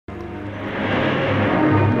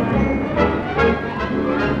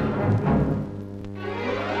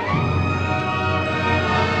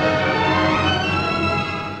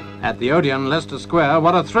the Odeon, Leicester Square,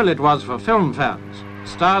 what a thrill it was for film fans.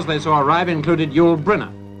 Stars they saw arrive included Yul Brynner,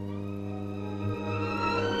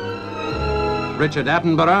 Richard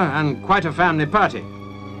Attenborough, and quite a family party.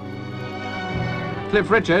 Cliff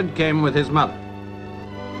Richard came with his mother.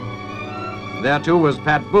 There too was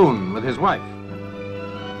Pat Boone with his wife.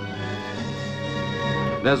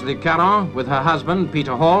 Leslie Caron with her husband,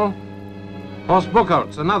 Peter Hall. Horst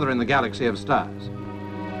Bucholz, another in the galaxy of stars.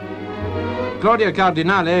 Claudia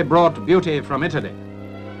Cardinale brought beauty from Italy.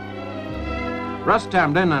 Russ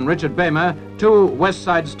Tamblyn and Richard Beymer, two West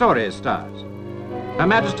Side Story stars. Her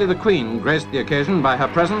Majesty the Queen graced the occasion by her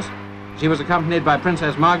presence. She was accompanied by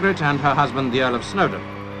Princess Margaret and her husband, the Earl of Snowdon.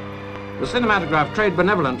 The Cinematograph Trade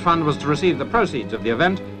Benevolent Fund was to receive the proceeds of the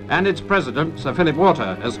event, and its president, Sir Philip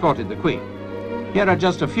Warter, escorted the Queen. Here are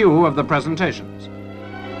just a few of the presentations.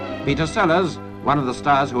 Peter Sellers, one of the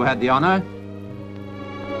stars who had the honor.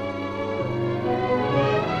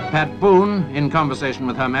 Pat Boone in conversation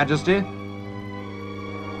with Her Majesty.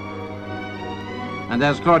 And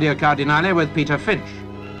there's Claudia Cardinale with Peter Finch.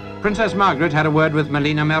 Princess Margaret had a word with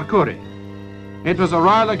Melina Mercouri. It was a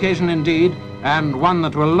royal occasion indeed, and one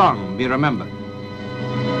that will long be remembered.